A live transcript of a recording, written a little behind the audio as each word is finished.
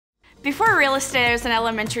Before real estate, I was an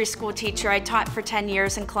elementary school teacher. I taught for 10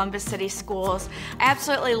 years in Columbus City schools. I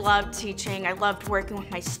absolutely loved teaching. I loved working with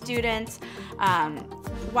my students,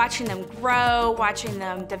 watching them grow, watching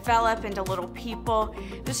them develop into little people.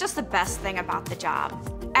 It was just the best thing about the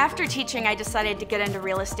job. After teaching, I decided to get into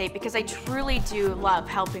real estate because I truly do love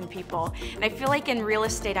helping people. And I feel like in real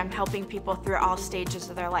estate, I'm helping people through all stages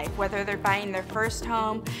of their life, whether they're buying their first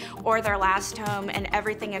home or their last home and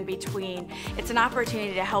everything in between. It's an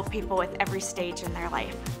opportunity to help people with every stage in their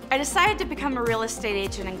life. I decided to become a real estate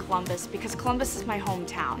agent in Columbus because Columbus is my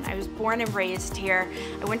hometown. I was born and raised here.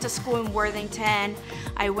 I went to school in Worthington.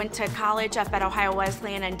 I went to college up at Ohio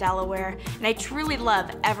Wesleyan in Delaware, and I truly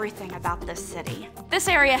love everything about this city. This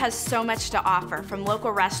area has so much to offer, from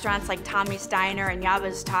local restaurants like Tommy's Diner and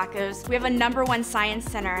Yaba's Tacos. We have a #1 science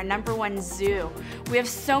center, a #1 zoo. We have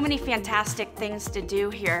so many fantastic things to do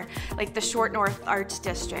here, like the Short North Arts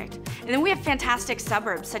District. And then we have fantastic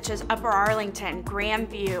suburbs such as Upper Arlington,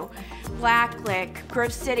 Grandview, Blacklick,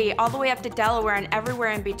 Grove City, all the way up to Delaware and everywhere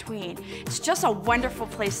in between. It's just a wonderful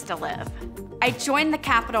place to live. I joined the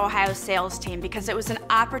Capital Ohio sales team because it was an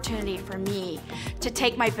opportunity for me to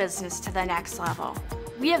take my business to the next level.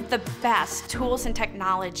 We have the best tools and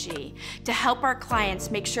technology to help our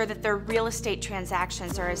clients make sure that their real estate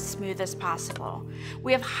transactions are as smooth as possible.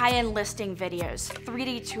 We have high-end listing videos,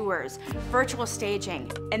 3D tours, virtual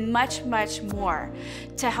staging, and much, much more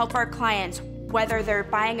to help our clients whether they're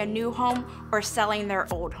buying a new home or selling their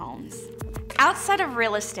old homes. Outside of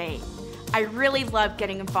real estate, I really love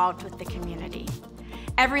getting involved with the community.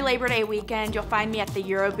 Every Labor Day weekend, you'll find me at the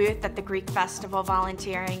Euro booth at the Greek Festival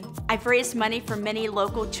volunteering. I've raised money for many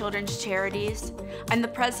local children's charities. I'm the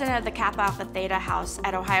president of the Kappa Alpha Theta House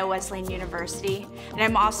at Ohio Wesleyan University, and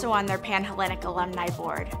I'm also on their Pan-Hellenic Alumni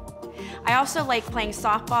Board. I also like playing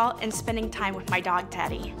softball and spending time with my dog,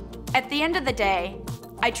 Teddy. At the end of the day,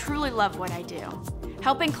 I truly love what I do.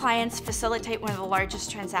 Helping clients facilitate one of the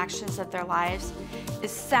largest transactions of their lives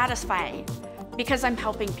is satisfying because I'm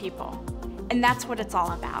helping people, and that's what it's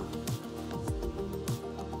all about.